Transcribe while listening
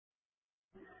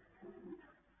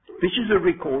This is a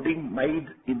recording made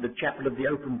in the Chapel of the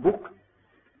Open Book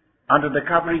under the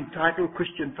covering title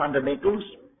Christian Fundamentals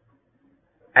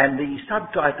and the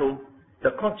subtitle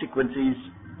The Consequences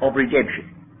of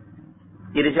Redemption.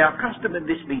 It is our custom in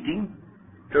this meeting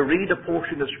to read a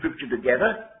portion of Scripture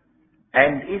together,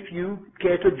 and if you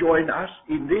care to join us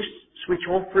in this, switch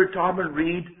off for a time and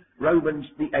read Romans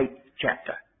the 8th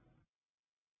chapter.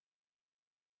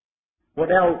 Well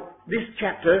now, this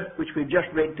chapter which we've just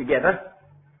read together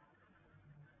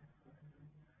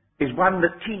is one that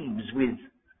teems with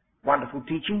wonderful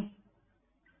teaching.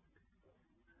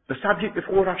 The subject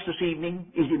before us this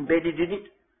evening is embedded in it.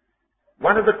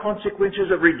 One of the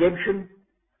consequences of redemption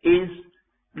is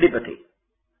liberty,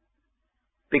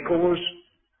 because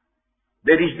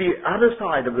there is the other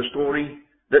side of the story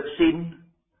that sin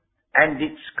and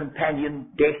its companion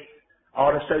death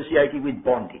are associated with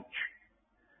bondage.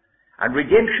 And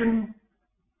redemption,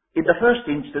 in the first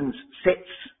instance,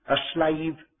 sets a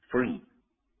slave free.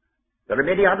 There are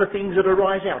many other things that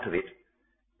arise out of it,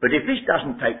 but if this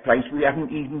doesn't take place, we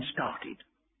haven't even started.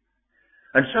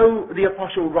 And so the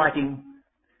Apostle, writing,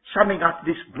 summing up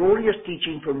this glorious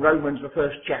teaching from Romans, the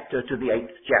first chapter to the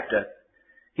 8th chapter,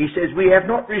 he says, "We have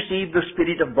not received the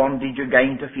spirit of bondage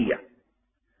again to fear,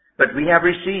 but we have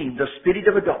received the spirit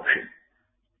of adoption,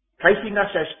 placing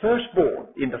us as firstborn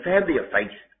in the family of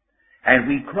faith, and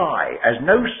we cry, as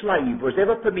no slave was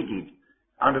ever permitted,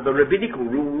 under the rabbinical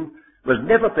rule, was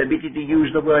never permitted to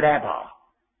use the word Abba."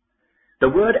 The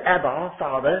word Abba,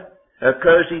 Father,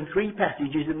 occurs in 3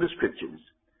 passages in the Scriptures.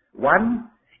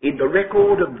 One, in the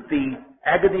record of the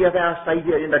agony of our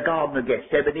Saviour in the Garden of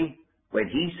Gethsemane, when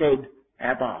he said,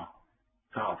 "Abba,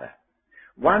 Father."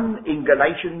 One in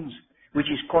Galatians,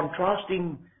 which is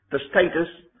contrasting the status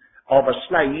of a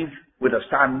slave with a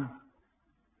son.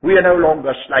 "We are no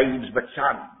longer slaves but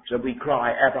sons, and we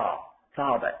cry, Abba,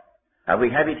 Father." And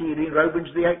we have it here in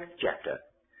Romans the 8th chapter,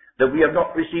 that we have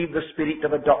not received the spirit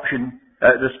of adoption,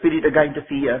 the spirit again to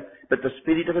fear, but the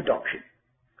spirit of adoption.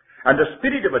 And the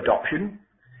spirit of adoption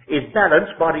is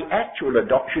balanced by the actual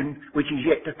adoption which is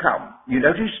yet to come. You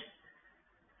notice,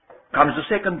 comes the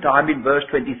second time in verse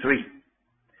 23.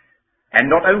 "And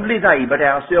not only they, but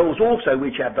ourselves also,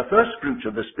 which have the first fruits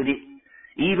of the Spirit,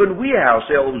 even we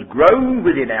ourselves groan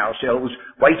within ourselves,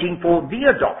 waiting for the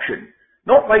adoption."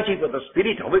 Not waiting for the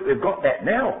spirit of it, we've got that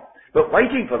now, but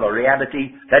waiting for the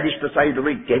reality, that is to say, the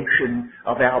redemption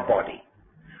of our body.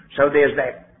 So there's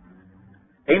that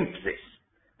emphasis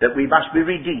that we must be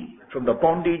redeemed from the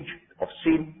bondage of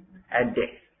sin and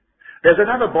death. There's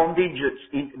another bondage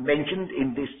that's mentioned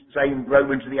in this same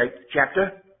Romans the 8th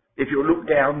chapter, if you look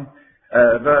down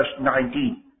verse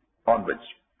 19 onwards.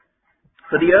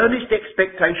 "For the earnest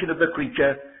expectation of the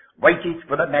creature waiteth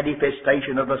for the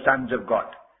manifestation of the sons of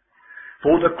God.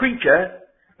 For the creature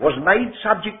was made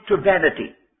subject to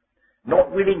vanity, not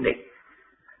willingly,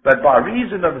 but by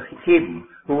reason of him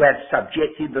who hath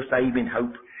subjected the same in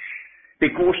hope,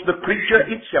 because the creature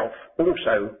itself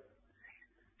also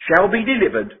shall be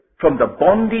delivered from the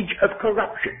bondage of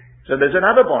corruption." So there's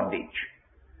another bondage.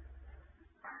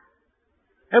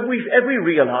 Have we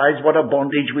realized what a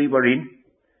bondage we were in?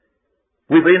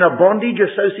 We were in a bondage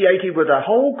associated with a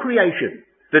whole creation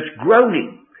that's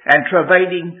groaning and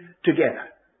travailing together.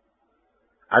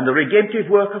 And the redemptive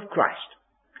work of Christ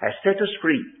has set us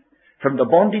free from the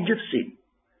bondage of sin,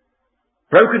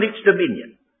 broken its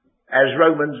dominion, as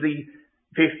Romans the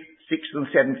 5th, 6th and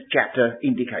 7th chapter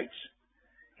indicates.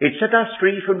 It set us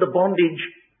free from the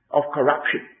bondage of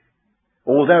corruption,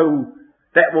 although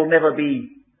that will never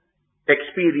be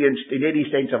experienced in any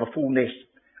sense of a fullness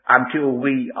until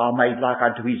we are made like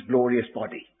unto his glorious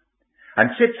body, and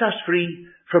sets us free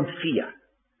from fear,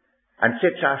 and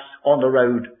sets us on the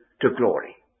road to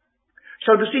glory.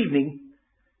 So this evening,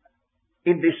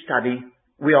 in this study,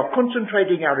 we are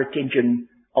concentrating our attention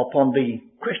upon the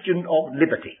question of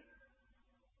liberty.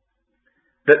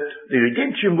 That the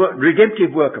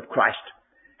redemptive work of Christ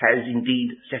has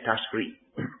indeed set us free.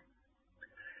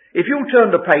 If you'll turn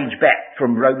the page back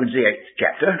from Romans the 8th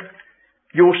chapter,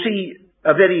 you'll see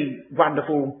a very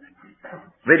wonderful,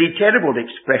 very terrible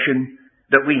expression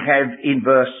that we have in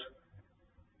verse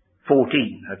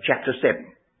 14 of chapter 7.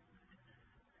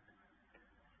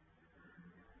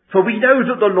 "For we know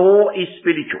that the law is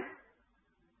spiritual."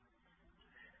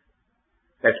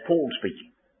 That's Paul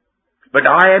speaking. "But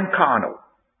I am carnal,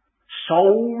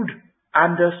 sold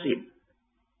under sin."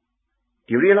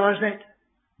 Do you realize that?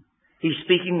 He's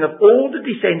speaking of all the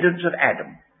descendants of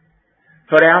Adam.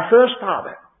 For our first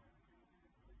father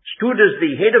stood as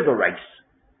the head of the race,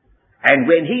 and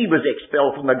when he was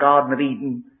expelled from the Garden of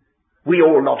Eden, we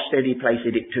all lost any place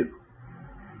in it too.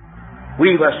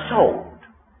 We were sold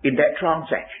in that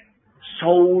transaction.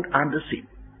 Sold under sin.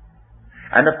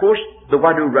 And of course, the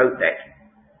one who wrote that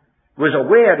was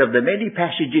aware of the many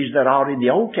passages that are in the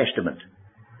Old Testament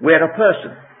where a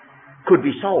person could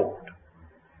be sold.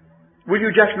 Will you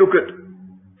just look at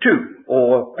two,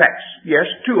 or perhaps, yes,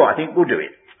 two I think will do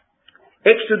it.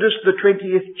 Exodus the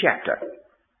 20th chapter.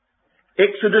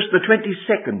 Exodus the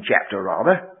 22nd chapter,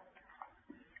 rather.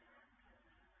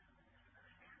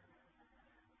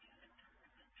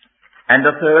 And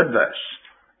the 3rd verse.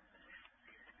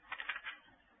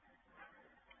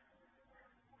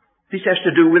 This has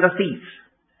to do with a thief.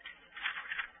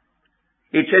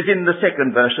 It says in the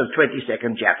 2nd verse of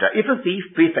 22nd chapter, if a thief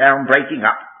be found breaking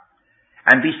up,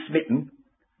 and be smitten,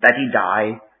 that he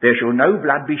die, there shall no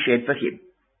blood be shed for him.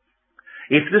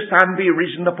 If the sun be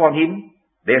risen upon him,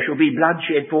 there shall be blood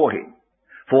shed for him,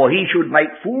 for he should make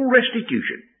full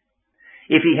restitution.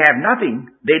 If he have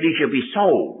nothing, then he shall be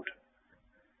sold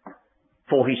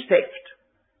for his theft.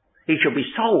 He shall be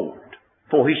sold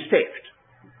for his theft.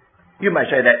 You may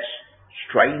say that's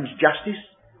strange justice.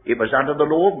 It was under the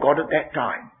law of God at that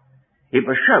time. It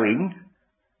was showing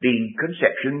the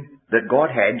conception that God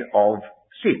had of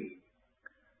sin.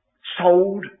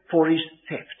 Sold for his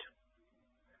theft.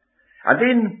 And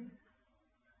then,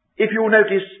 if you'll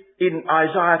notice in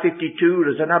Isaiah 52,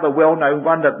 there's another well-known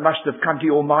one that must have come to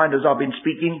your mind as I've been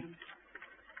speaking.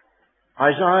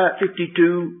 Isaiah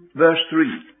 52 verse 3.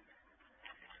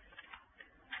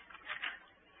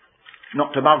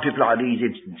 Not to multiply these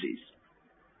instances.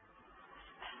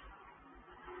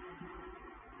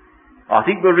 I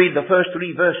think we'll read the first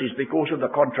 3 verses because of the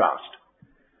contrast.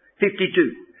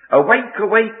 52. Awake,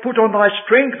 awake, put on thy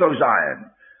strength, O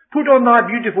Zion. Put on thy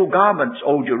beautiful garments,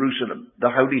 O Jerusalem, the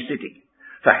holy city.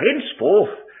 For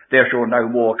henceforth there shall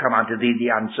no more come unto thee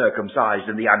the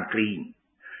uncircumcised and the unclean.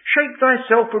 Shake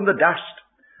thyself from the dust.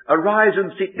 Arise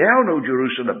and sit down, O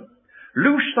Jerusalem.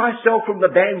 Loose thyself from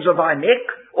the bands of thy neck,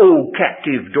 O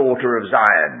captive daughter of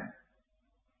Zion.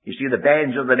 You see, the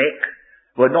bands of the neck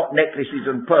were not necklaces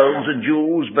and pearls and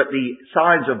jewels, but the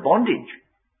signs of bondage.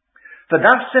 For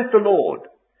thus saith the Lord,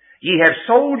 ye have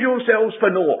sold yourselves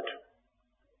for naught,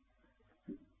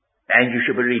 and you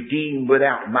shall be redeemed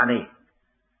without money.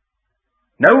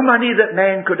 No money that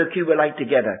man could accumulate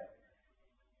together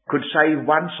could save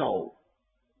one soul.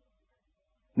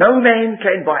 No man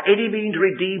can by any means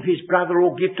redeem his brother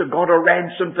or give to God a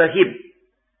ransom for him,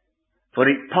 for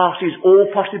it passes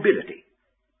all possibility.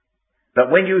 But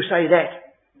when you say that,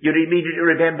 you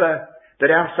immediately remember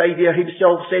that our Saviour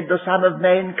himself said the Son of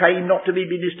Man came not to be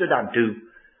ministered unto,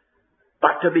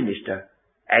 but to minister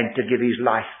and to give his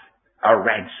life a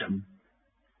ransom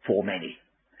for many.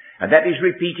 And that is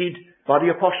repeated by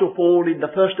the Apostle Paul in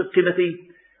the 1st of Timothy,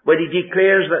 when he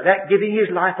declares that giving his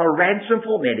life a ransom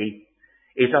for many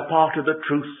is a part of the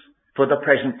truth for the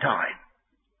present time.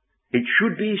 It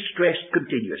should be stressed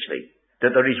continuously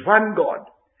that there is one God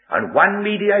and one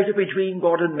mediator between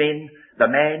God and men, the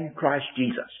man Christ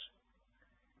Jesus,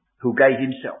 who gave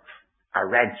himself a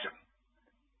ransom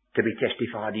to be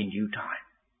testified in due time.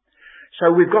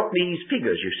 So we've got these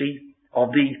figures, you see, of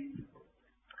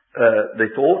the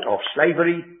thought of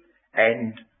slavery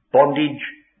and bondage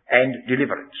and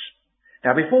deliverance.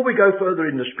 Now, before we go further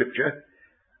in the scripture,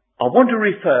 I want to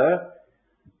refer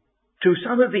to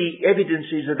some of the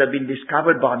evidences that have been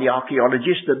discovered by the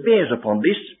archaeologists that bears upon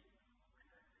this.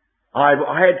 I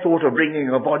had thought of bringing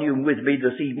a volume with me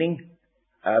this evening,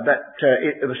 but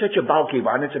it was such a bulky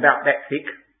one, it's about that thick,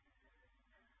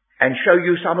 and show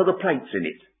you some of the plates in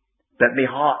it, that my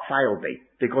heart failed me,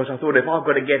 because I thought if I've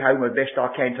got to get home as best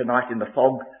I can tonight in the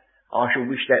fog, I shall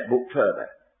wish that book further.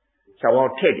 So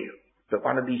I'll tell you that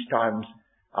one of these times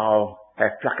I'll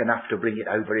have pluck enough to bring it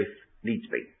over if needs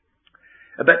be.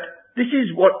 But this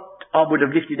is what I would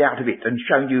have lifted out of it and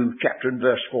shown you chapter and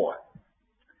verse 4.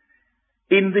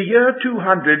 In the year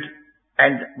 200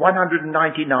 and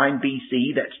 199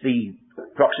 BC, that's the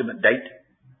approximate date,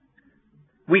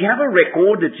 we have a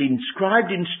record that's inscribed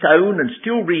in stone and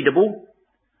still readable,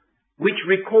 which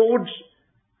records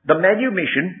the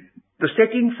manumission, the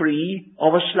setting free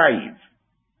of a slave.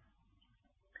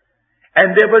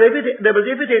 And there was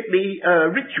evidently a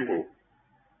ritual,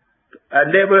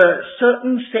 and there were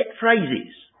certain set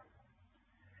phrases.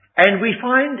 And we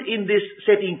find in this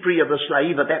setting free of the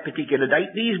slave at that particular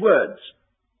date these words,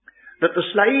 that the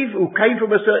slave who came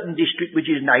from a certain district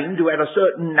which is named, who had a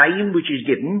certain name which is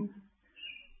given,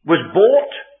 was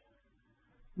bought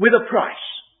with a price.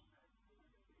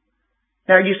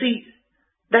 Now you see,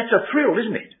 that's a thrill,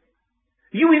 isn't it?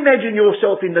 You imagine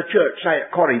yourself in the church, say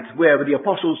at Corinth, where the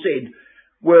apostle said,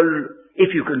 well,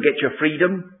 if you can get your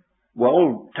freedom,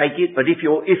 well, take it, but if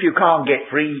you can't get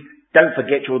free, Don't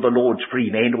forget you're the Lord's free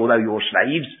men, although you're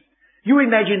slaves. You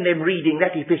imagine them reading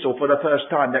that epistle for the first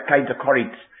time that came to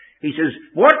Corinth. He says,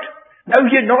 what? No,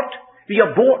 you're not.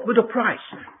 You're bought with a price.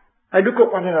 They look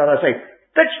at one another and say,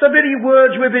 that's the very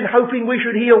words we've been hoping we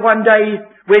should hear one day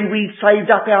when we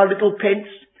saved up our little pence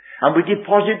and we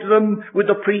deposited them with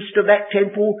the priest of that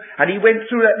temple, and he went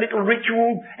through that little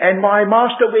ritual, and my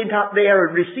master went up there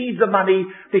and received the money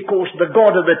because the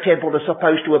God of the temple is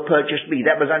supposed to have purchased me.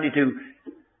 That was only to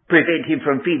prevent him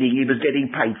from feeling he was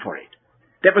getting paid for it.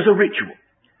 That was a ritual.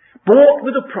 Bought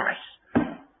with a price.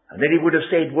 And then he would have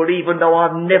said, well, even though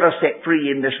I've never set free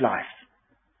in this life,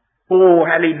 oh,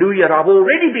 hallelujah, I've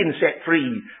already been set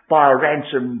free by a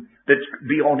ransom that's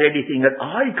beyond anything that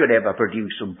I could ever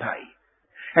produce and pay.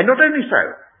 And not only so,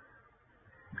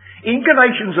 in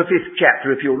Galatians the 5th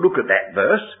chapter, if you'll look at that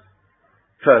verse,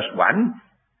 first one,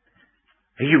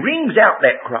 he rings out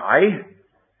that cry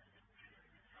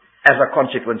as a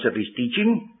consequence of his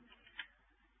teaching.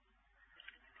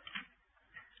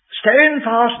 Stand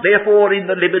fast, therefore, in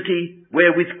the liberty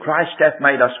wherewith Christ hath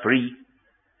made us free,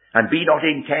 and be not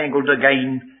entangled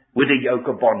again with the yoke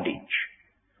of bondage.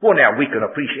 Well, now, we can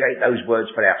appreciate those words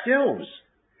for ourselves,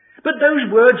 but those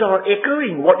words are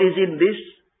echoing what is in this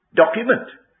document,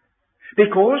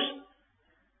 because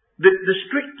the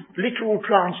strict literal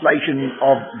translation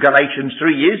of Galatians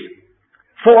 3 is,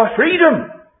 for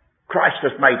freedom Christ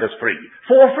has made us free.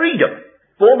 For freedom.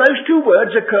 For those two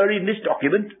words occur in this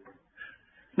document.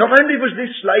 Not only was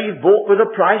this slave bought with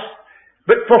a price,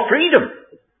 but for freedom.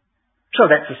 So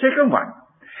that's the second one.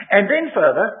 And then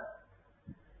further,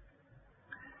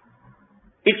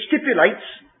 it stipulates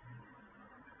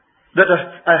that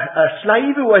a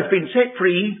slave who has been set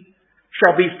free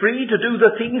shall be free to do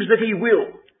the things that he will.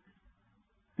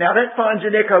 Now that finds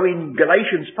an echo in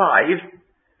Galatians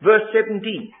 5, verse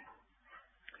 17.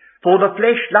 For the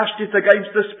flesh lusteth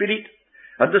against the spirit,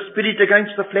 and the spirit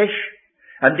against the flesh,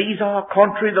 and these are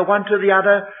contrary the one to the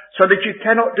other, so that you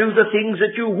cannot do the things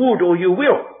that you would or you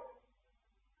will.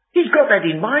 He's got that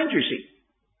in mind, you see.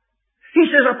 He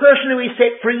says a person who is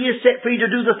set free to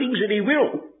do the things that he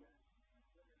will.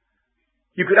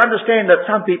 You could understand that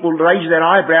some people raise their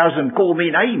eyebrows and call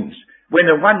me names.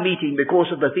 When in one meeting, because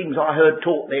of the things I heard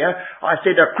taught there, I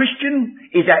said a Christian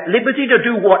is at liberty to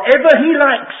do whatever he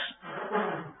likes.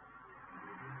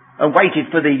 And waited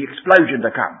for the explosion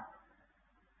to come.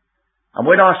 And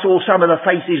when I saw some of the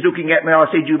faces looking at me,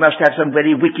 I said, you must have some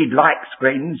very wicked likes,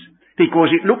 friends,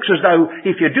 because it looks as though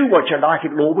if you do what you like,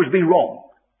 it'll always be wrong.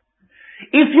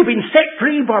 If you've been set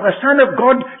free by the Son of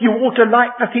God, you ought to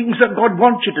like the things that God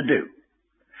wants you to do.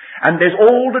 And there's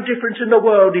all the difference in the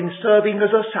world in serving as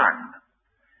a son,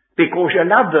 because you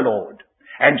love the Lord,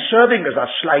 and serving as a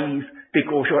slave,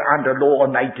 because you're under law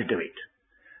and made to do it.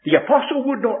 The apostle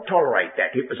would not tolerate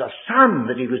that. It was a son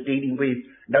that he was dealing with,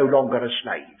 no longer a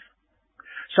slave.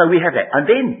 So we have that. And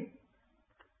then,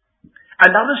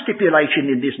 another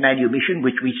stipulation in this manumission,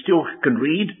 which we still can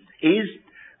read, is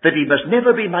that he must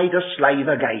never be made a slave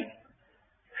again.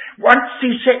 Once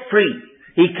he's set free,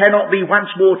 he cannot be once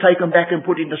more taken back and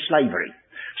put into slavery.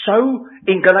 So,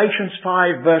 in Galatians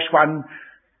 5 verse 1,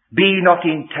 be not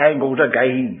entangled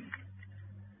again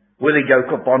with a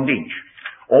yoke of bondage.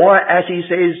 Or, as he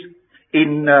says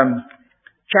in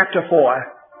chapter 4,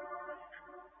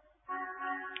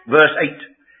 verse 8,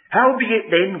 howbeit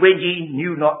then, when ye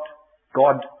knew not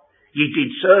God, ye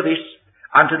did service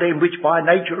unto them which by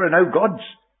nature are no gods.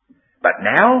 But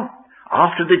now,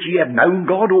 after that ye have known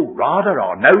God, or rather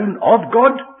are known of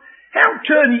God, how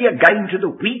turn ye again to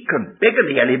the weak and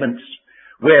beggarly elements,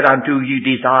 whereunto ye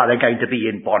desire again to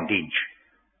be in bondage?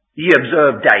 Ye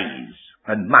observe days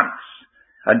and months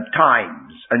and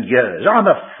times and years. I'm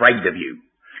afraid of you,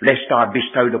 lest I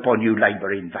bestowed upon you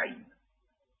labour in vain.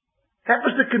 That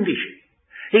was the condition.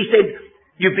 He said,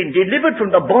 you've been delivered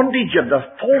from the bondage of the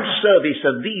false service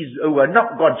of these who are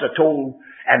not gods at all,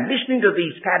 and listening to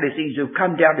these Pharisees who've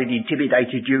come down and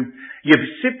intimidated you.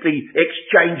 You've simply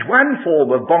exchanged one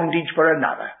form of bondage for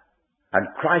another,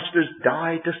 and Christ has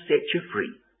died to set you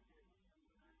free.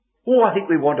 Oh, I think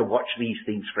we want to watch these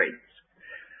things, friends.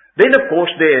 Then, of course,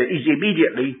 there is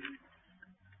immediately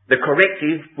the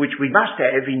corrective which we must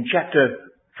have in chapter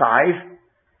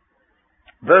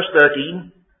 5, verse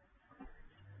 13.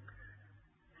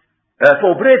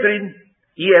 For brethren,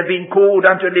 ye have been called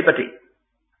unto liberty.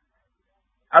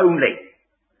 Only,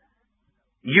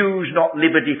 use not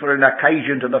liberty for an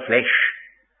occasion to the flesh,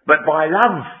 but by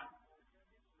love.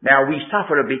 Now, we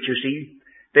suffer a bit, you see.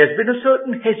 There's been a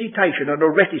certain hesitation and a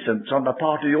reticence on the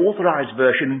part of the Authorized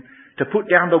Version to put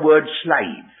down the word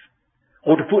slave,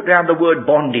 or to put down the word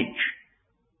bondage.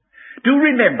 Do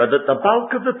remember that the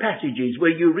bulk of the passages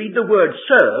where you read the word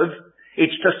serve,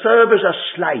 it's to serve as a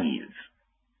slave.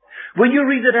 When you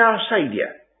read that our Saviour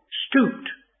stooped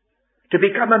to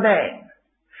become a man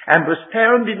and was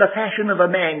found in the fashion of a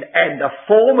man and the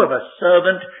form of a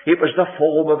servant, it was the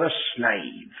form of a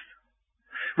slave.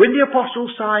 When the apostle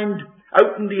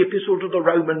opened the epistle to the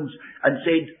Romans and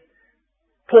said,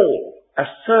 Paul, a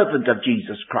servant of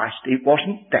Jesus Christ, it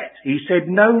wasn't that. He said,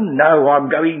 no, I'm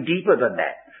going deeper than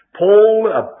that. Paul,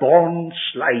 a bond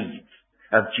slave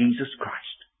of Jesus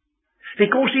Christ.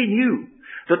 Because he knew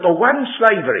that the one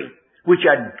slavery which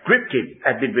had gripped him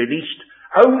had been released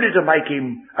only to make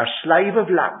him a slave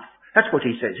of love. That's what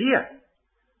he says here.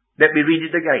 Let me read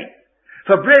it again.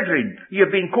 For brethren, ye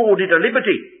have been called into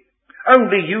liberty.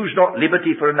 Only use not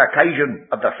liberty for an occasion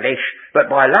of the flesh, but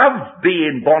by love be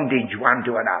in bondage one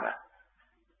to another.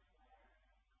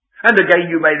 And again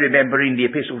you may remember in the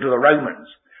epistle to the Romans,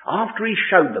 after he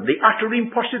showed them the utter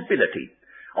impossibility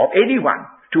of anyone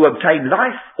to obtain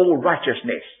life or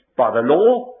righteousness by the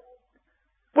law,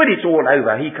 when it's all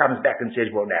over, he comes back and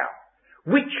says, well now,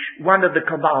 which one of the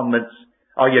commandments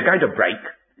are you going to break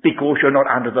because you're not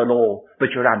under the law,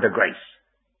 but you're under grace?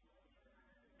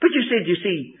 But you said, you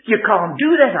see, you can't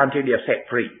do that until you're set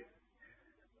free.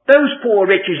 Those poor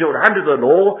wretches who are under the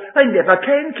law, they never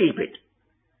can keep it.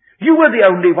 You are the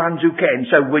only ones who can.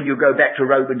 So when you go back to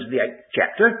Romans the 8th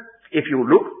chapter, if you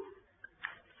look,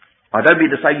 I don't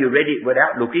mean to say you read it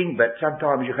without looking, but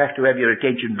sometimes you have to have your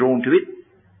attention drawn to it.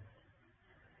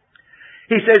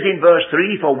 He says in verse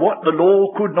 3, for what the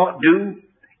law could not do,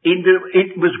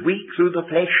 it was weak through the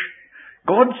flesh,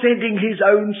 God sending his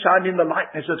own Son in the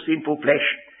likeness of sinful flesh,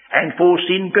 and for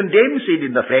sin condemned sin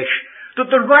in the flesh, that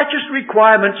the righteous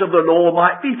requirements of the law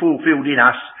might be fulfilled in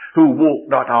us, who walk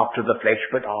not after the flesh,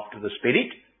 but after the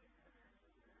Spirit.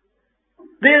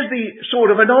 There's the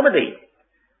sort of anomaly.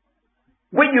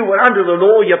 When you were under the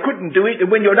law, you couldn't do it,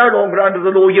 and when you're no longer under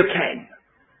the law, you can.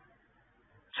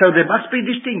 So there must be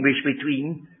distinguished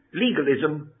between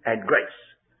legalism and grace,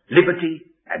 liberty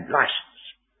and license.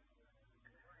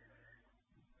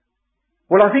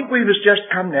 Well, I think we must just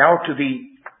come now to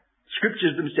the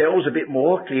scriptures themselves a bit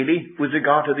more clearly with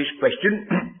regard to this question.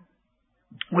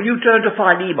 Will you turn to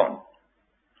Philemon,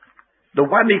 the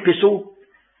one epistle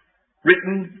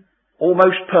written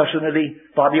almost personally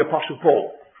by the Apostle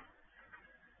Paul.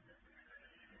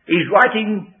 He's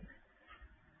writing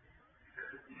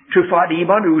to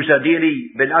Philemon, who's a dearly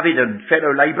beloved and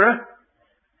fellow labourer,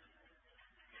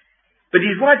 but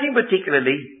he's writing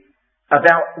particularly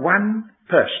about one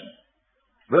person.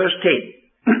 Verse 10.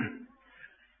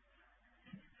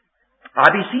 I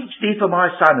beseech thee for my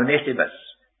son Onesimus,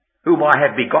 whom I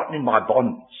have begotten in my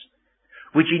bonds,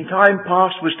 which in time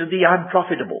past was to thee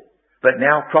unprofitable, but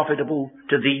now profitable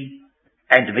to thee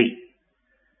and me.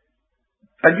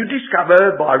 And you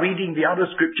discover by reading the other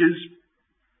scriptures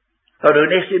that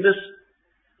Onesimus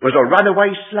was a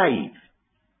runaway slave.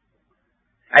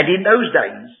 And in those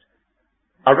days,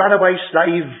 a runaway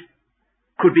slave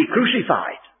could be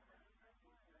crucified.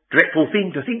 Dreadful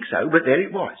thing to think so, but there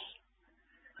it was.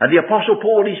 And the Apostle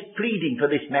Paul is pleading for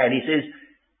this man. He says,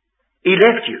 he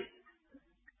left you.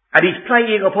 And he's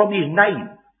playing upon his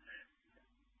name.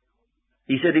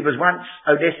 He said he was once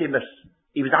Onesimus.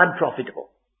 He was unprofitable.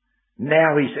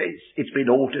 Now he says it's been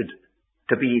altered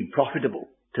to being profitable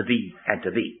to thee and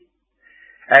to thee.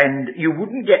 And you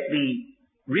wouldn't get the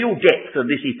real depth of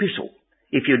this epistle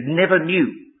if you never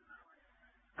knew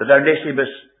that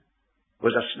Onesimus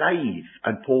was a slave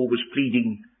and Paul was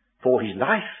pleading for his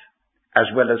life as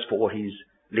well as for his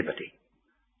liberty.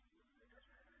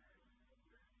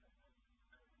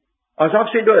 As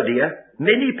I've said earlier,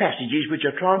 many passages which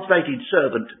are translated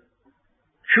servant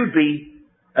should be,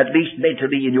 at least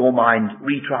mentally in your mind,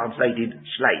 retranslated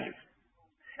slave.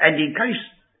 And in case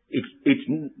it's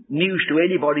news to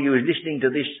anybody who is listening to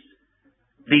this,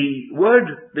 the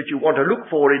word that you want to look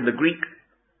for in the Greek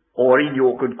or in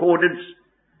your concordance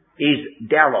is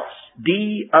doulos,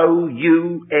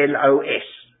 D-O-U-L-O-S.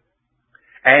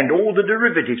 And all the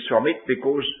derivatives from it,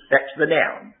 because that's the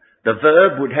noun. The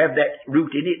verb would have that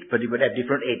root in it, but it would have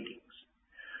different endings.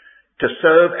 To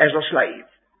serve as a slave.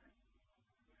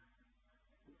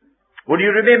 Well, you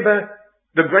remember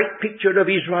the great picture of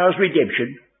Israel's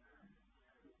redemption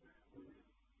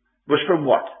was from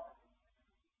what?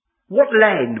 What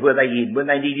land were they in when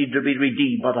they needed to be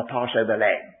redeemed by the Passover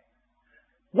lamb?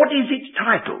 What is its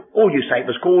title? Oh, you say it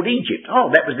was called Egypt. Oh,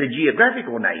 that was the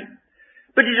geographical name.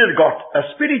 But it had got a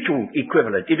spiritual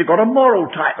equivalent. It had got a moral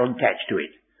title attached to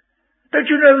it. Don't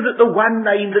you know that the one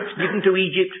name that's given to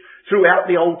Egypt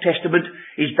throughout the Old Testament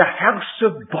is the house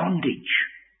of bondage?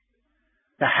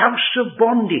 The house of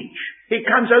bondage. It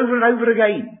comes over and over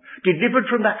again. Delivered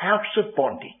from the house of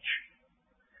bondage.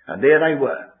 And there they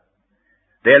were.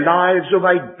 Their lives were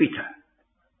made bitter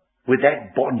with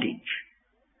that bondage,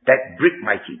 that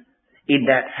brickmaking in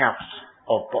that house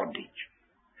of bondage.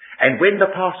 And when the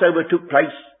Passover took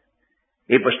place,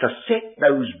 it was to set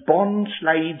those bond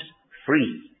slaves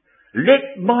free.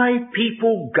 Let my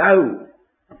people go.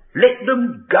 Let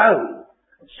them go.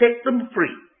 Set them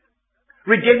free.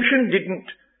 Redemption didn't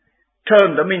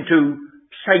turn them into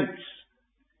saints,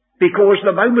 because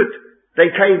the moment they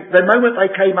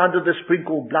came under the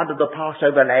sprinkled blood of the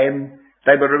Passover lamb,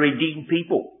 they were a redeemed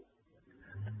people.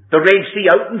 The Red Sea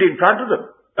opened in front of them,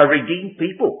 a redeemed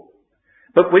people.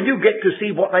 But when you get to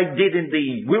see what they did in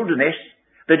the wilderness,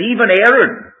 that even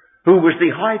Aaron, who was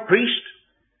the high priest,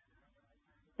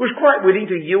 was quite willing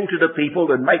to yield to the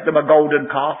people and make them a golden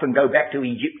calf and go back to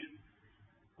Egypt.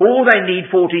 Or they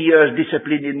need 40 years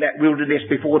discipline in that wilderness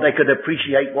before they could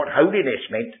appreciate what holiness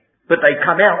meant. But they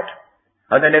come out,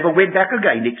 and they never went back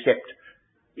again except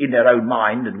in their own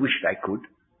mind and wish they could.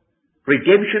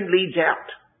 Redemption leads out,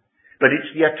 but it's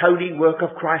the atoning work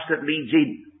of Christ that leads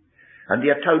in. And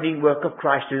the atoning work of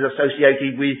Christ is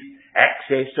associated with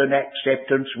access and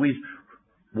acceptance, with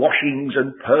washings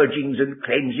and purgings and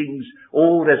cleansings.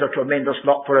 Oh, there's a tremendous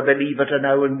lot for a believer to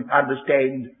know and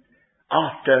understand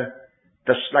after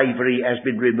the slavery has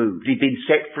been removed. He's been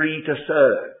set free to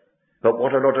serve. But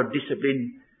what a lot of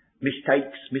discipline,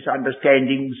 mistakes,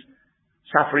 misunderstandings,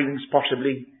 sufferings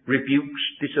possibly, rebukes,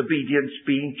 disobedience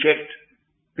being checked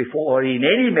before he in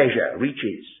any measure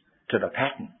reaches to the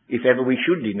pattern, if ever we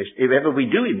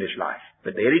do in this life.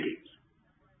 But there it is.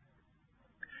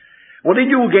 Well,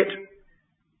 then you'll get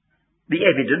the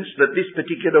evidence that this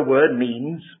particular word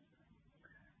means,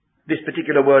 this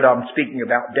particular word I'm speaking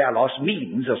about, Dalos,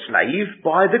 means a slave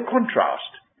by the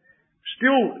contrast.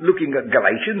 Still looking at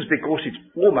Galatians, because it's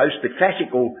almost the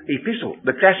classic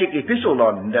epistle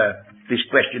on this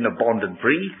question of bond and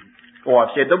free. Or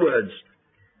I've said the words.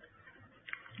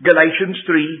 Galatians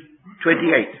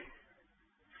 3:28.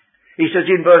 He says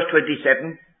in verse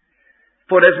 27,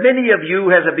 "For as many of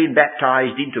you as have been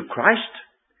baptized into Christ,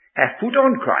 have put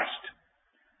on Christ."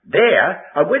 There,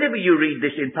 and whenever you read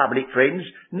this in public, friends,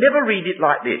 never read it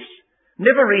like this.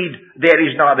 Never read, "There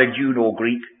is neither Jew nor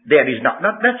Greek, there is not."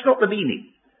 No, that's not the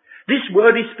meaning. This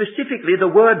word is specifically the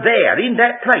word there, in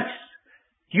that place.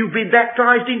 You've been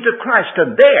baptized into Christ,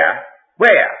 and there,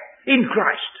 where? In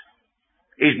Christ,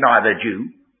 is neither Jew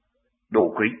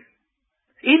nor Greek.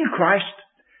 In Christ,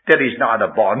 there is neither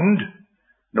bond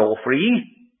nor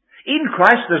free. In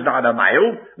Christ, there's neither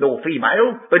male nor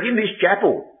female, but in this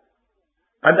chapel,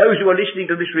 and those who are listening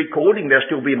to this recording, there'll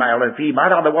still be male and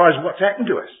female, otherwise what's happened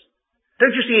to us?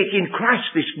 Don't you see, it's in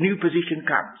Christ this new position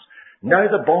comes.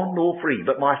 Neither bond nor free.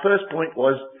 But my first point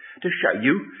was to show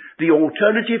you the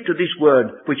alternative to this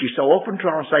word, which is so often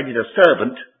translated as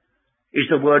servant, is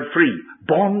the word free.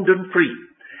 Bond and free.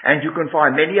 And you can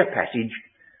find many a passage,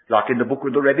 like in the book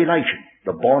of the Revelation,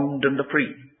 the bond and the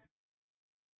free.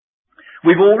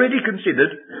 We've already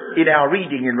considered in our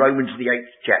reading in Romans the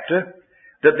 8th chapter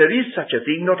that there is such a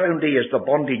thing not only as the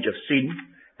bondage of sin,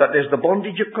 but there's the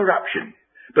bondage of corruption.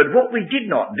 But what we did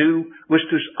not do was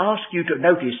to ask you to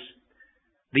notice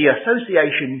the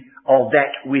association of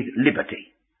that with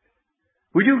liberty.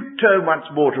 Will you turn once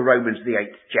more to Romans the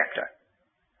 8th chapter?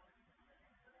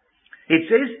 It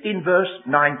says in verse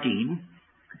 19,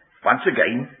 once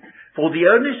again, "For the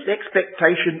earnest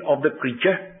expectation of the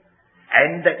creature,"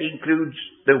 and that includes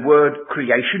the word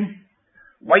creation,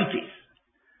 "waiteth."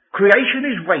 Creation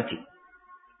is waiting.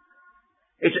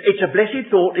 It's a blessed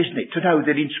thought, isn't it, to know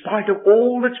that in spite of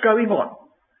all that's going on,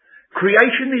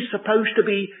 creation is supposed to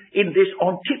be in this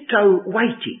on tiptoe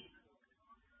waiting.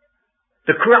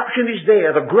 The corruption is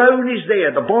there, the groan is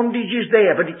there, the bondage is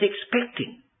there, but it's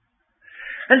expecting.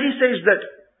 And he says that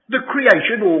the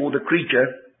creation, or the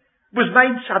creature, was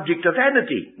made subject to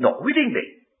vanity, not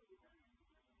willingly.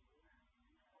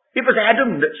 It was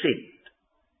Adam that sinned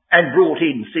and brought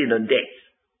in sin and death.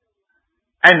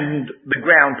 And the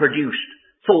ground produced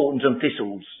thorns and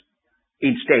thistles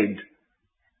instead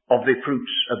of the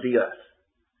fruits of the earth.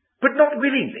 But not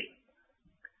willingly.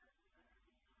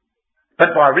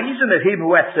 But by reason of him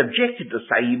who hath subjected the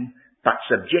same, but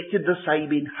subjected the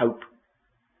same in hope.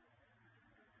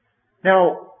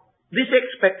 Now, this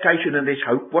expectation and this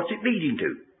hope, what's it leading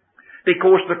to?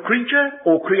 Because the creature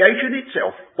or creation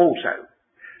itself also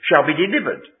shall be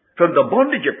delivered from the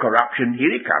bondage of corruption,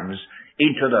 here it comes,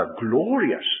 into the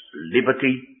glorious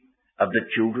liberty of the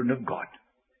children of God.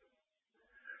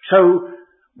 So,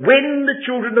 when the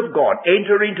children of God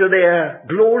enter into their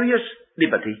glorious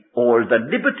liberty, or the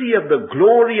liberty of the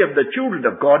glory of the children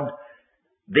of God,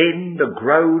 then the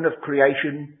groan of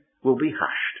creation will be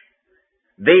hushed.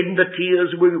 Then the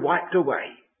tears will be wiped away.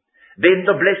 Then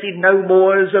the blessed no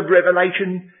mores of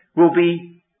Revelation will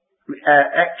be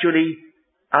actually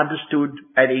understood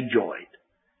and enjoyed.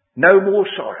 No more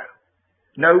sorrow,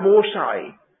 no more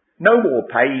sighing, no more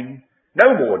pain,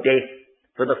 no more death,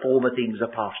 for the former things are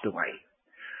passed away.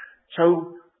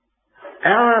 So,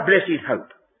 our blessed hope,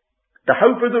 the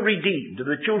hope of the redeemed, of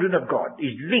the children of God,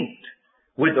 is linked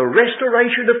with the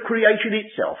restoration of creation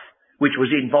itself, which was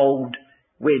involved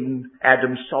when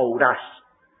Adam sold us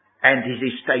and his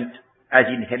estate as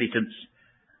inheritance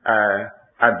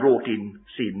and brought in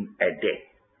sin and death.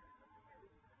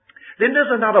 Then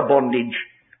there's another bondage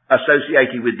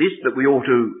associated with this that we ought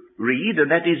to read,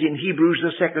 and that is in Hebrews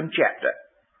the 2nd chapter.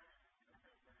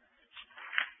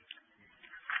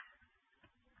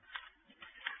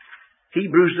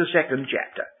 Hebrews the 2nd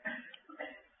chapter.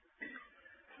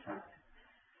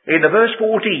 In the verse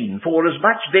 14, for as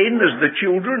much then as the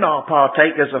children are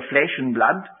partakers of flesh and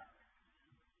blood,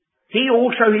 he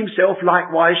also himself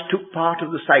likewise took part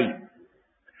of the same,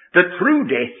 that through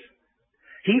death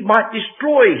he might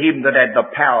destroy him that had the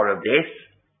power of death,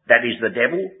 that is the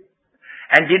devil,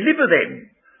 and deliver them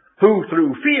who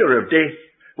through fear of death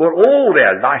were all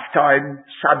their lifetime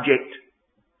subject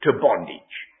to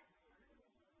bondage.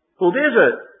 Well, there's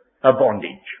a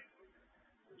bondage,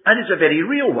 and it's a very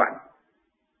real one.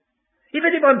 If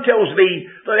anyone tells me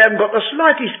that they haven't got the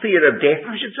slightest fear of death,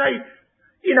 I should say,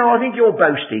 I think you're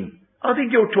boasting. I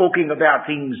think you're talking about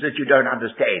things that you don't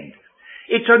understand.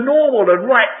 It's a normal and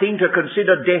right thing to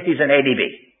consider death is an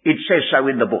enemy. It says so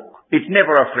in the book. It's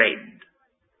never a friend.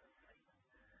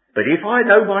 But if I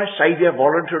know my Saviour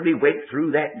voluntarily went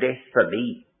through that death for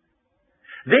me,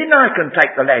 then I can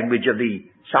take the language of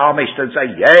the psalmist and say,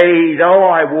 yea, though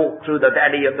I walk through the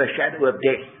valley of the shadow of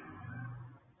death,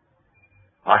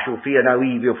 I shall fear no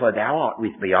evil, for thou art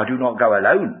with me. I do not go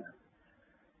alone.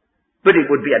 But it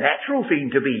would be a natural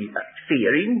thing to be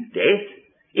fearing death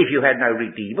if you had no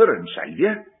Redeemer and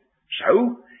Saviour.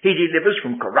 So, he delivers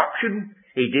from corruption.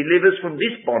 He delivers from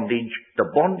this bondage, the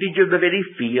bondage of the very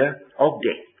fear of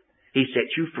death. He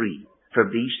sets you free from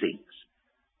these things.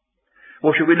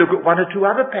 Or shall we look at one or two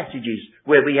other passages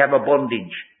where we have a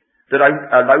bondage that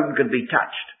alone can be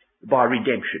touched by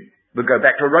redemption? We'll go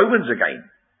back to Romans again.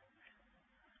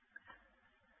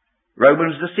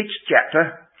 Romans the 6th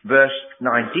chapter, verse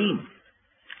 19.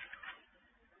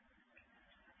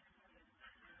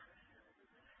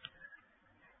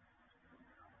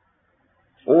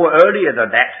 Or earlier than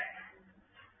that.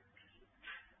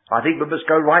 I think we must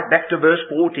go right back to verse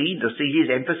 14 to see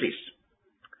his emphasis.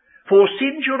 For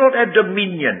sin shall not have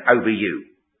dominion over you.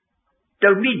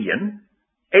 Dominion,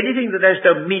 anything that has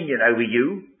dominion over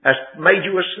you has made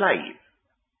you a slave.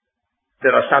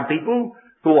 There are some people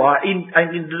who are in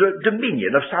the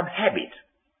dominion of some habit.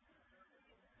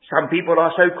 Some people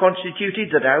are so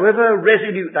constituted that however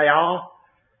resolute they are,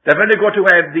 they've only got to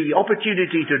have the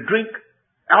opportunity to drink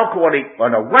alcoholic,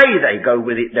 and away they go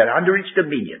with it. They're under its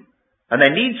dominion. And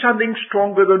they need something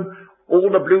stronger than all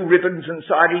the blue ribbons and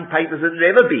signing papers that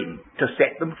have ever been to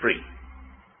set them free.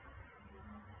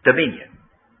 Dominion.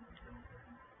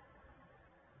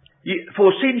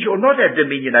 For sin shall not have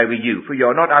dominion over you, for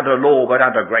you are not under law but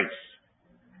under grace.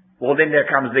 Well, then there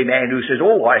comes the man who says,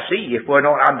 oh, I see, if we're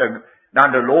not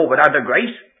under law but under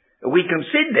grace, we can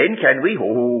sin then, can we?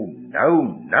 Oh,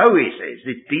 no, he says,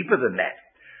 it's deeper than that.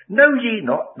 Know ye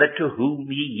not that to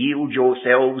whom ye yield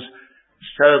yourselves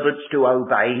servants to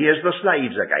obey? Here's the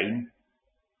slaves again.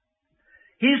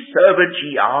 His servants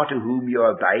ye are to whom you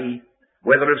obey,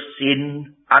 whether of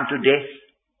sin unto death,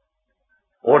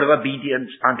 or of obedience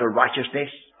unto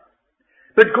righteousness.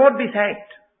 But God be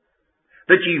thanked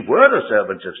that ye were the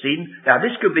servants of sin. Now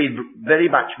this could be very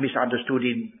much misunderstood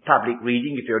in public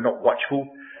reading if you're not watchful.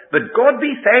 But God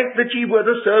be thanked that ye were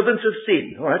the servants of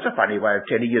sin. Oh, that's a funny way of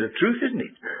telling you the truth, isn't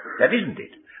it? That isn't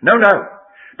it. No.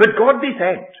 But God be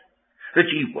thanked that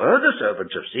ye were the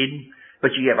servants of sin,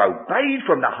 but ye have obeyed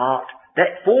from the heart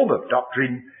that form of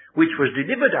doctrine which was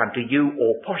delivered unto you,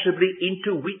 or possibly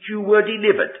into which you were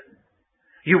delivered.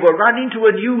 You were run into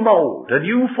a new mould, a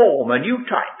new form, a new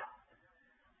type.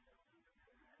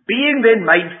 Being then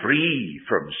made free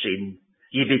from sin,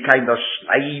 ye became the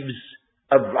slaves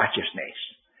of righteousness.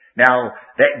 Now,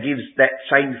 that gives that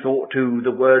same thought to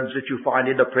the words that you find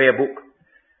in the prayer book.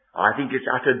 I think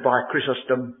it's uttered by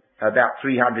Chrysostom about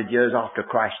 300 years after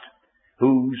Christ,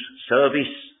 whose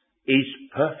service is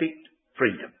perfect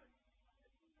freedom.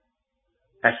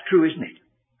 That's true, isn't it?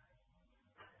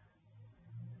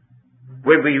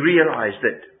 When we realize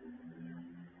that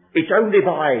It's only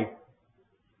by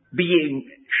being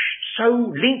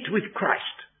so linked with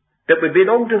Christ that we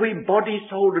belong to him, body,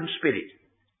 soul and spirit,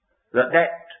 that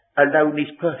alone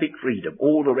is perfect freedom.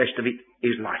 All the rest of it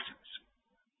is license.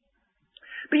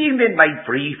 Being then made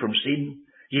free from sin,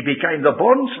 ye became the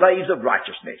bond slaves of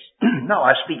righteousness. Now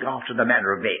I speak after the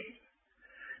manner of men,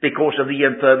 because of the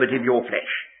infirmity of your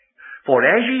flesh. For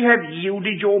as ye have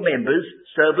yielded your members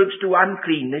servants to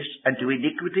uncleanness and to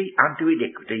iniquity unto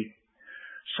iniquity,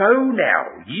 so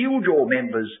now yield your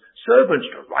members servants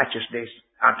to righteousness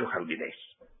unto holiness.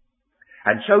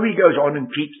 And so he goes on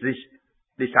and keeps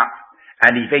this up,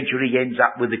 and eventually ends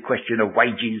up with the question of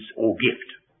wages or gift.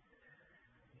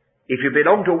 If you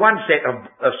belong to one set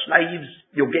of slaves,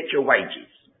 you'll get your wages.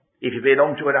 If you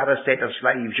belong to another set of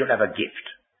slaves, you'll have a gift.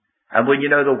 And when you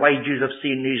know the wages of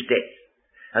sin is death,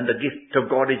 and the gift of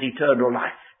God is eternal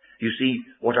life, you see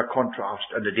what a contrast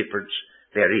and a difference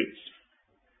there is.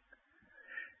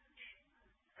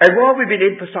 And while we've been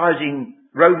emphasizing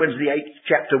Romans the 8th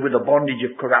chapter with the bondage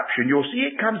of corruption, you'll see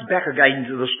it comes back again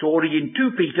to the story in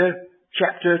 2 Peter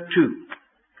chapter 2.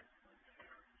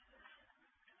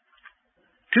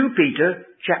 2 Peter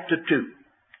chapter 2.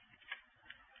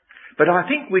 But I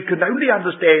think we can only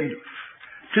understand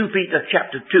 2 Peter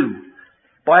chapter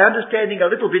 2 by understanding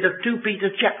a little bit of 2 Peter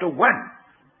chapter 1.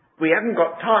 We haven't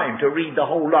got time to read the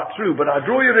whole lot through, but I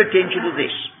draw your attention to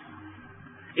this.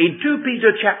 In 2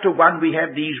 Peter chapter 1 we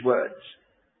have these words.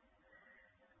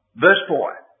 Verse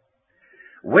 4.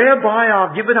 Whereby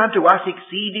are given unto us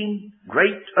exceeding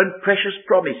great and precious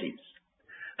promises,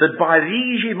 that by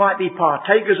these ye might be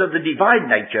partakers of the divine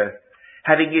nature,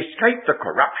 having escaped the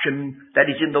corruption that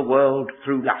is in the world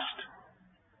through lust.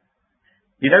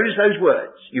 You notice those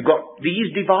words. You've got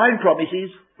these divine promises,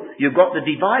 you've got the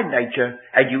divine nature,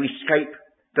 and you escape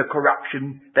the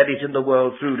corruption that is in the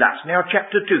world through lust. Now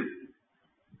chapter 2.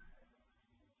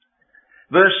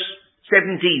 Verse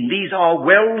 17. These are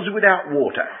wells without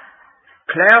water,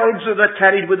 clouds that are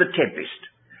carried with a tempest,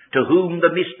 to whom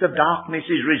the mist of darkness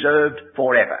is reserved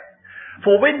forever.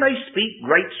 For when they speak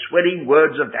great swelling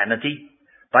words of vanity,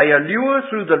 they allure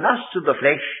through the lusts of the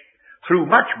flesh,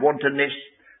 through much wantonness,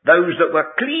 those that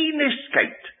were clean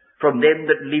escaped from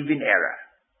them that live in error.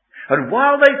 And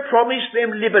while they promise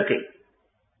them liberty,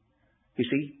 you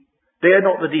see, they're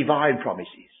not the divine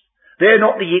promises. They're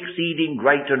not the exceeding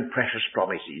great and precious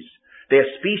promises.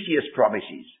 They're specious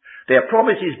promises. They're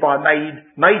promises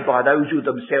made by those who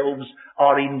themselves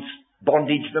are in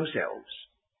bondage themselves.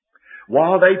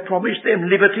 While they promise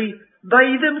them liberty, they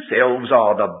themselves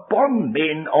are the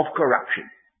bondmen of corruption.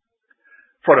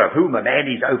 For of whom a man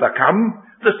is overcome,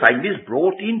 the same is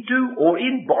brought into or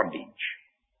in bondage.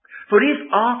 For if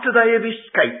after they have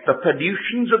escaped the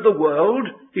pollutions of the world,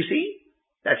 you see,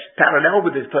 that's parallel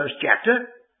with the first chapter,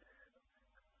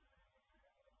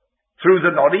 through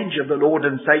the knowledge of the Lord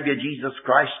and Saviour Jesus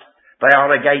Christ, they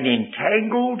are again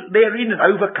entangled therein and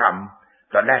overcome,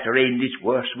 the latter end is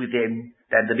worse with them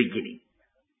than the beginning.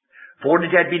 For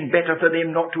it had been better for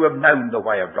them not to have known the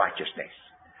way of righteousness,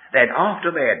 than after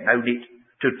they had known it,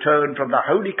 to turn from the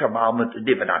holy commandment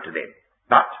given unto them.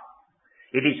 But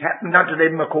it is happened unto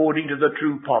them according to the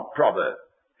true proverb.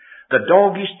 The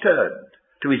dog is turned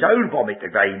to his own vomit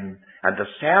again, and the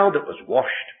sow that was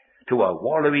washed to a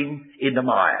wallowing in the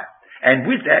mire. And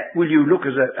with that, will you look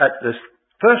at the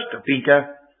first of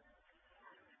Peter,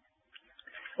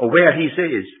 where he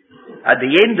says, at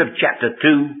the end of chapter 2,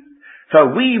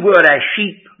 for we were as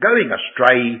sheep going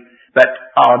astray, but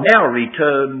are now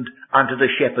returned unto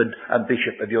the shepherd and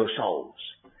bishop of your souls.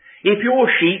 If you're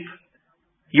sheep,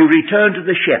 you return to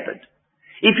the shepherd.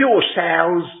 If you're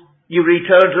sows, you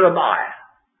return to the mire.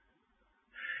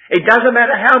 It doesn't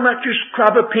matter how much you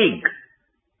scrub a pig.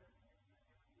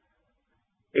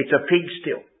 It's a pig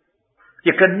still.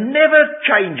 You can never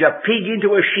change a pig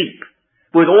into a sheep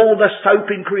with all the soap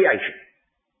in creation.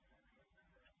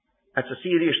 That's a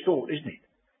serious thought, isn't it?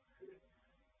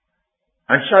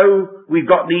 And so we've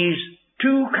got these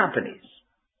two companies.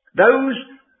 Those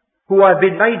who have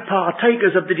been made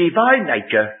partakers of the divine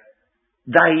nature,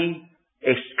 they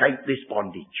escape this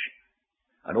bondage.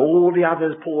 And all the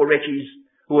other poor wretches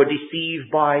who are deceived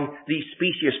by these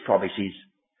specious promises,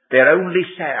 they're only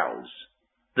sows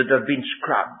that have been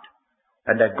scrubbed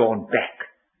and they've gone back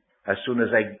as soon as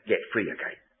they get free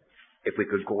again, if we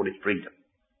could call it freedom.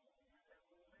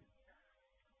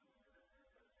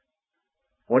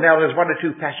 Well, now there's one or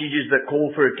two passages that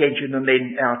call for attention and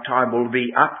then our time will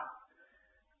be up.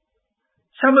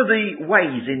 Some of the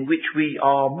ways in which we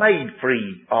are made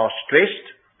free are stressed.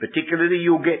 Particularly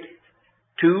you'll get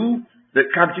two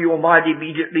that come to your mind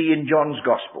immediately in John's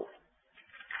Gospel.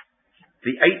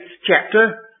 The 8th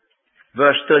chapter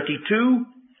verse 32,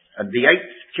 and the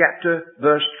 8th chapter,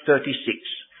 verse 36.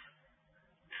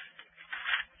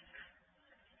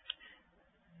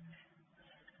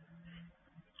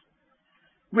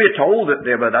 We're told that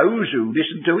there were those who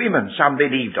listened to him and some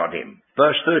believed on him.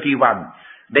 Verse 31,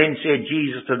 then said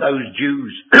Jesus to those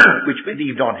Jews which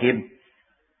believed on him,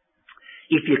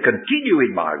 if you continue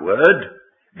in my word,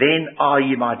 then are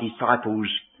ye my disciples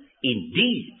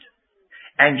indeed,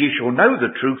 and ye shall know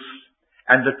the truth,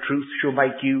 and the truth shall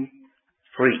make you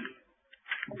free.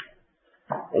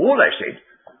 Or they said,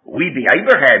 we be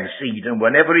Abraham's seed, and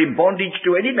were never in bondage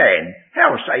to any man.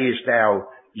 How sayest thou,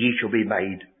 ye shall be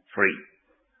made free?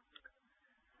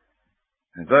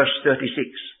 And verse 36,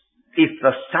 if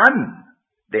the Son,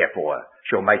 therefore,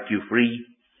 shall make you free,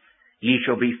 ye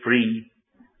shall be free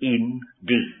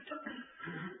indeed.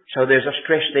 So there's a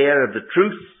stress there of the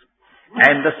truth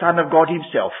and the Son of God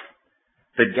himself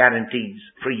that guarantees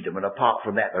freedom, and apart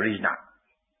from that there is none.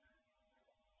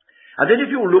 And then if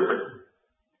you look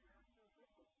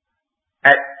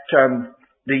at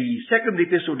the second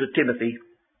epistle to Timothy,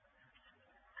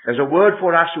 there's a word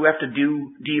for us who have to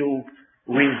deal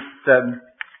with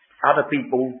other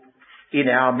people in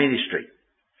our ministry.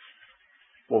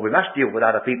 Well, we must deal with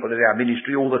other people in our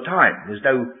ministry all the time. There's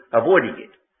no avoiding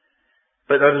it.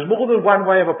 But there is more than one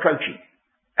way of approaching,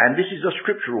 and this is a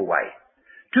scriptural way.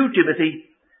 2 Timothy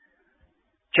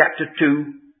chapter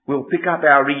 2, we'll pick up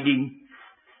our reading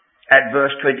at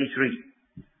verse 23.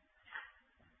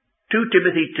 2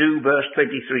 Timothy 2, verse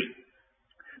 23.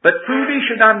 But foolish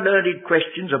and unlearned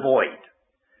questions avoid.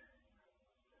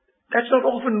 That's not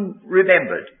often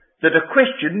remembered, that a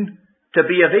question to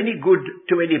be of any good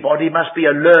to anybody must be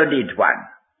a learned one.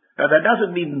 Now that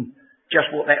doesn't mean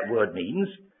just what that word means,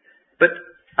 but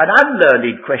an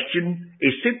unlearned question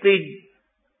is simply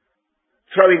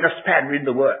throwing a spanner in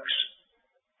the works.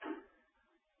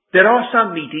 There are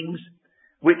some meetings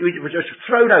which are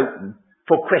thrown open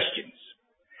for questions,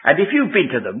 and if you've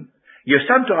been to them, you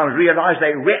sometimes realise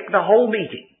they wreck the whole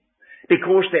meeting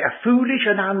because they are foolish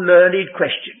and unlearned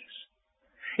questions.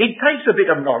 It takes a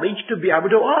bit of knowledge to be able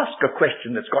to ask a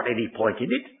question that's got any point in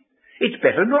it. It's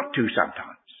better not to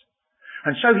sometimes.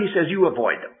 And so he says you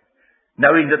avoid them,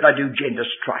 knowing that they do gender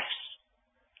strife.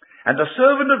 And the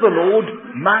servant of the Lord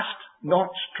must not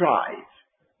strive.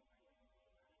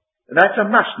 That's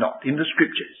a must not in the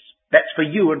scriptures. That's for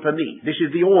you and for me. This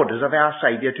is the orders of our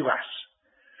Saviour to us.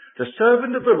 The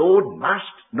servant of the Lord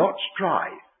must not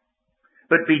strive,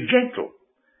 but be gentle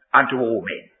unto all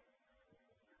men.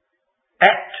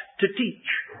 Apt to teach,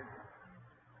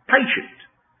 patient,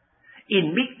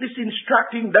 in meekness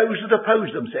instructing those that oppose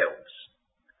themselves.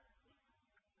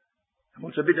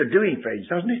 What's a bit of doing, friends,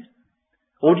 doesn't it?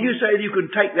 Or do you say that you can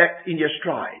take that in your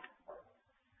stride?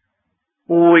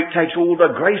 Or it takes all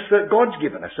the grace that God's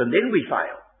given us and then we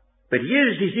fail. But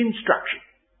here's his instruction.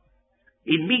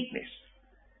 In meekness,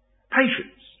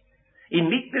 patience, in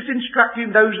meekness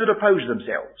instructing those that oppose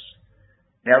themselves.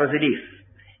 Now there's an if.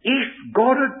 If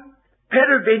God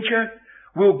peradventure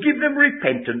will give them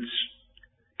repentance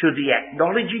to the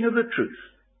acknowledging of the truth.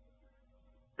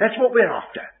 That's what we're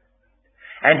after.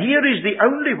 And here is the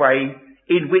only way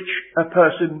in which a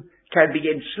person can be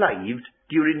enslaved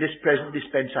during this present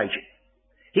dispensation.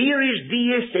 Here is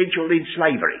the essential in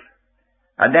slavery,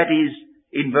 and that is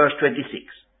in verse 26,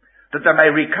 that they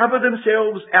may recover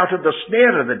themselves out of the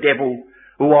snare of the devil,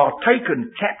 who are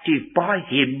taken captive by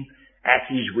him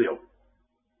at his will.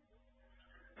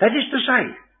 That is to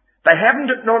say, they haven't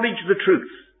acknowledged the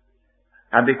truth.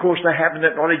 And because they haven't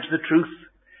acknowledged the truth,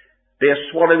 they're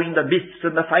swallowing the myths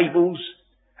and the fables,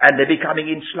 and they're becoming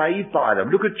enslaved by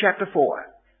them. Look at chapter 4.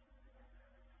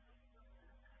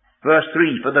 Verse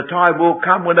 3, for the time will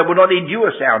come when they will not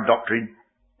endure sound doctrine,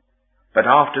 but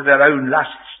after their own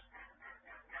lusts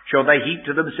shall they heap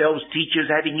to themselves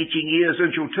teachers having itching ears,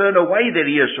 and shall turn away their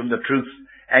ears from the truth,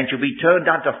 and shall be turned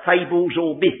unto fables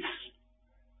or myths.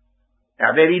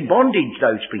 Now they're in bondage,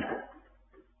 those people.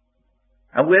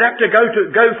 And we're apt to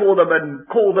go for them and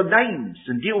call them names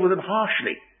and deal with them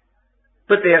harshly.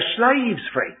 But they're slaves,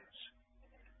 friends.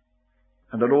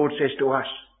 And the Lord says to us,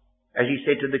 as he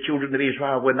said to the children of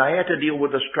Israel, when they had to deal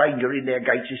with a stranger in their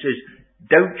gates, he says,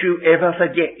 don't you ever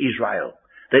forget, Israel,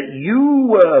 that you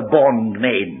were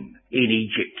bondmen in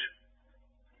Egypt.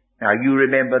 Now you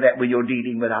remember that when you're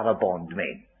dealing with other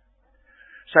bondmen.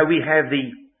 So we have the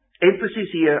emphasis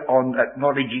here on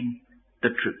acknowledging the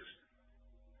truth.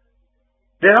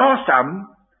 There are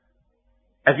some,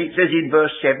 as it says in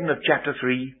verse 7 of chapter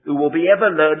 3, who will be ever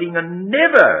learning and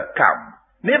never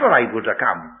able to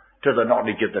come to the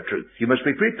knowledge of the truth. You must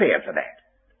be prepared for that.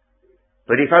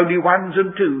 But if only ones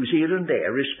and twos here and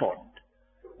there respond,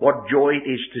 what joy it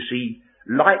is to see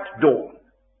light dawn,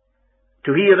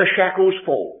 to hear the shackles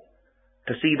fall,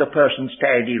 to see the person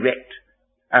stand erect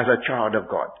as a child of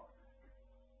God.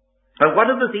 And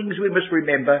one of the things we must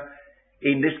remember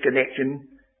in this connection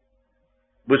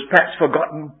was perhaps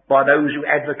forgotten by those who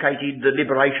advocated the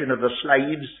liberation of the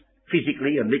slaves,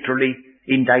 physically and literally,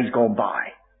 in days gone by.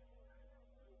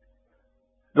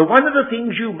 One of the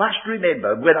things you must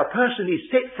remember when a person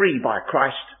is set free by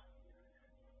Christ,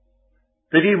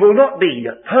 that he will not be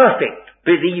a perfect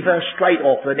believer straight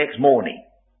off the next morning.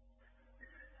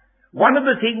 One of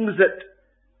the things that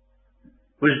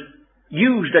was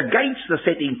used against the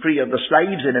setting free of the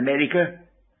slaves in America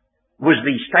was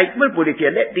the statement, well, if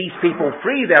you let these people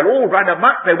free, they'll all run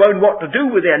amok, they won't know what to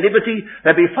do with their liberty,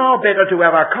 it'll be far better to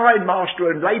have a kind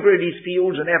master and labour in his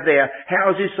fields and have their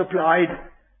houses supplied.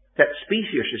 That's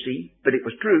specious, you see, but it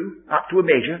was true, up to a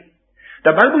measure.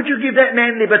 The moment you give that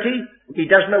man liberty, he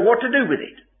doesn't know what to do with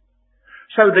it.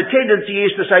 So the tendency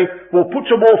is to say, well, put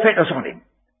some more fetters on him.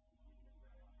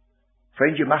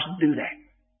 Friends, you mustn't do that.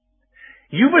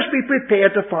 You must be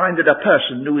prepared to find that a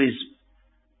person who is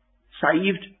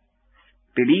saved,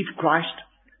 believed Christ,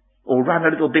 or run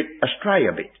a little bit astray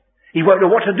a bit, he won't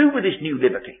know what to do with this new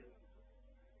liberty.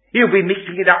 He'll be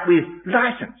mixing it up with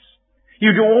license.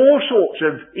 You do all sorts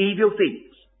of evil things.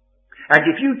 And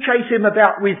if you chase him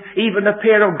about with even a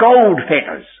pair of gold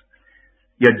fetters,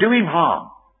 you do him harm.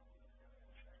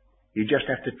 You just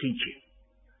have to teach him.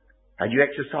 And you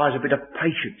exercise a bit of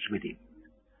patience with him.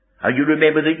 And you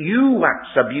remember that you once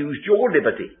abused your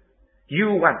liberty.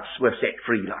 You once were set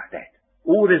free like that.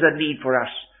 Oh, there's a need for us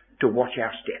to watch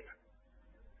our step.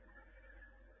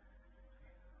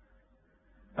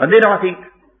 And then I think,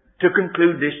 to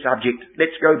conclude this subject,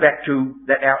 let's go back to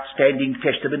that outstanding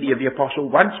testimony of the Apostle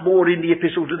once more in the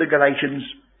Epistle to the Galatians.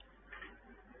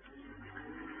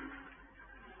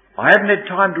 I haven't had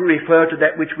time to refer to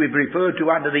that which we've referred to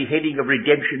under the heading of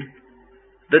redemption,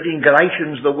 that in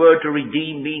Galatians the word to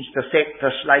redeem means to set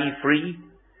the slave free,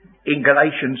 in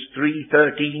Galatians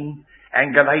 3:13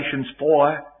 and Galatians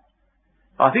 4.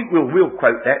 I think we'll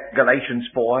quote that, Galatians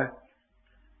 4.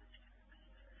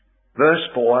 Verse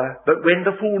 4, but when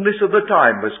the fullness of the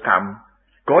time was come,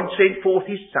 God sent forth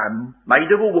his Son, made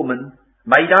of a woman,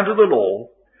 made under the law,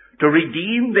 to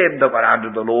redeem them that were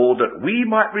under the law, that we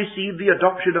might receive the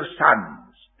adoption of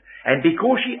sons. And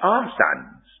because ye are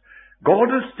sons, God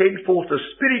has sent forth the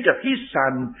Spirit of his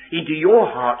Son into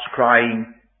your hearts, crying,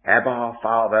 Abba,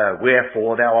 Father,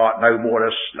 wherefore thou art no more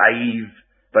a slave,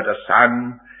 but a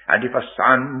son, and if a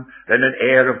son, then an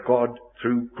heir of God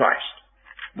through Christ.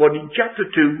 Well, in chapter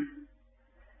 2,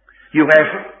 you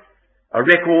have a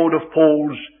record of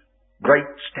Paul's great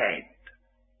stand.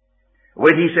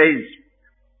 When he says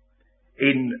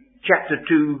in chapter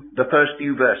 2, the first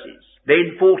few verses,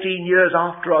 then 14 years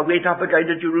after I went up again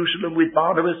to Jerusalem with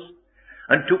Barnabas,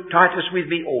 and took Titus with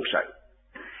me also.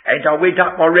 And I went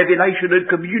up by revelation and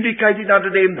communicated unto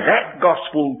them that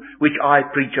gospel which I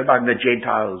preach among the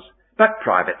Gentiles, but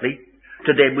privately,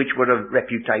 to them which were of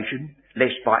reputation,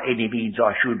 lest by any means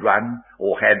I should run,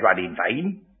 or had run in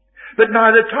vain. But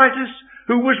neither Titus,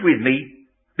 who was with me,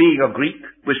 being a Greek,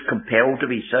 was compelled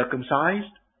to be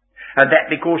circumcised, and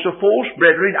that because of false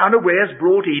brethren unawares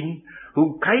brought in,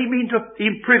 who came in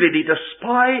privity to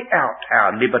spy out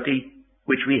our liberty,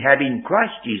 which we have in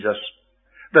Christ Jesus,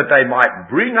 that they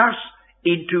might bring us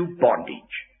into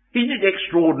bondage. Isn't it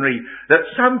extraordinary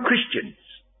that some Christians,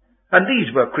 and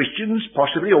these were Christians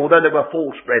possibly, although they were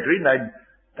false brethren,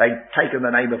 they'd taken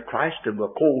the name of Christ and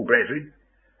were called brethren,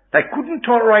 they couldn't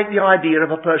tolerate the idea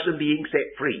of a person being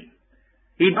set free.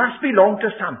 He must belong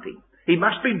to something. He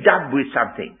must be dubbed with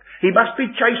something. He must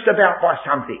be chased about by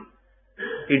something.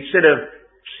 Instead of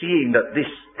seeing that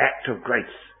this act of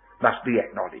grace must be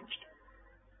acknowledged.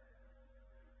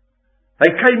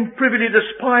 They came privily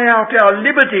to spy out our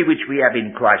liberty which we have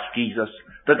in Christ Jesus,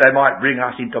 that they might bring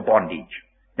us into bondage.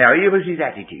 Now here was his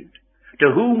attitude. To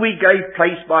whom we gave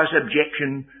place by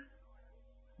subjection,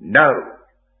 no,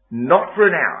 not for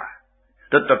an hour,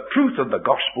 that the truth of the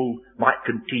gospel might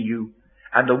continue.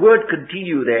 And the word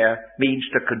continue there means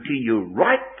to continue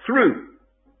right through.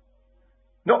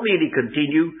 Not merely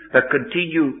continue, but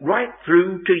continue right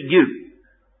through to you.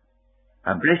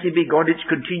 And blessed be God, it's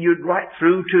continued right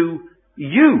through to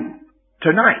you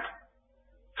tonight,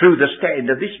 through the stand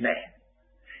of this man.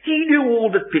 He knew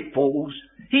all the pitfalls.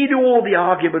 He knew all the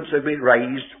arguments that have been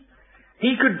raised.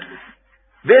 He could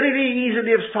very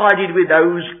easily have sided with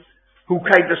those who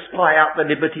came to spy out the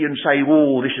liberty and say,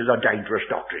 oh, this is a dangerous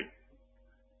doctrine.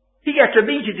 He had to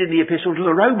meet it in the Epistle to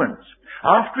the Romans.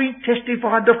 After he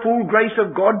testified the full grace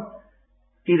of God,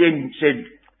 he then said,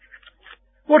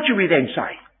 what should we then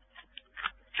say?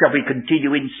 Shall we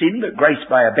continue in sin that grace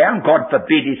may abound? God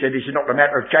forbid. He said this is not a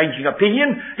matter of changing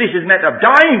opinion. This is a matter of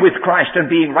dying with Christ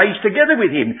and being raised together with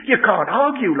him. You can't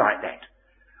argue like that.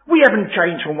 We haven't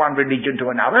changed from one religion to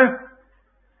another.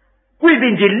 We've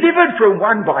been delivered from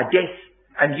one by death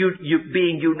and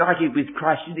being united with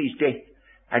Christ in his death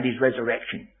and his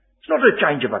resurrection. It's not a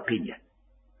change of opinion.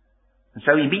 And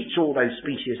so he meets all those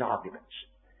specious arguments.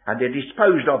 And they're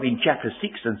disposed of in chapters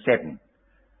 6 and 7.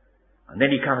 And then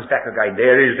he comes back again.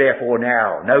 There is therefore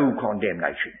now no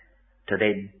condemnation to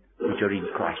them which are in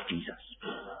Christ Jesus.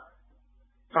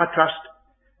 I trust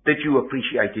that you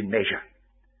appreciate in measure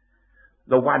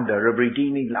the wonder of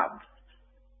redeeming love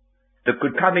that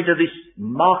could come into this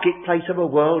marketplace of a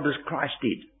world as Christ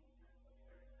did,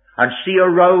 and see a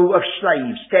row of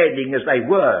slaves standing as they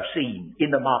were seen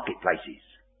in the marketplaces,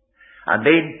 and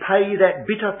then pay that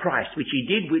bitter price which he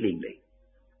did willingly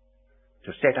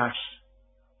to set us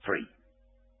free.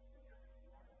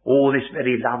 All this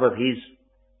very love of his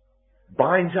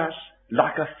binds us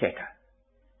like a fetter,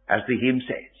 as the hymn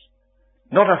says.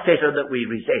 Not a fetter that we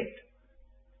resent,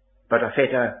 but a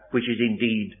fetter which is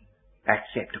indeed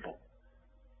acceptable.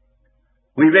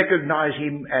 We recognize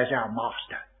him as our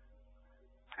master,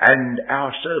 and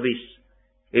our service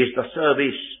is the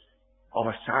service of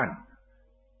a son.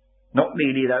 Not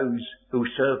merely those who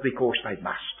serve because they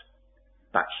must,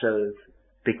 but serve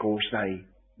because they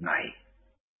may.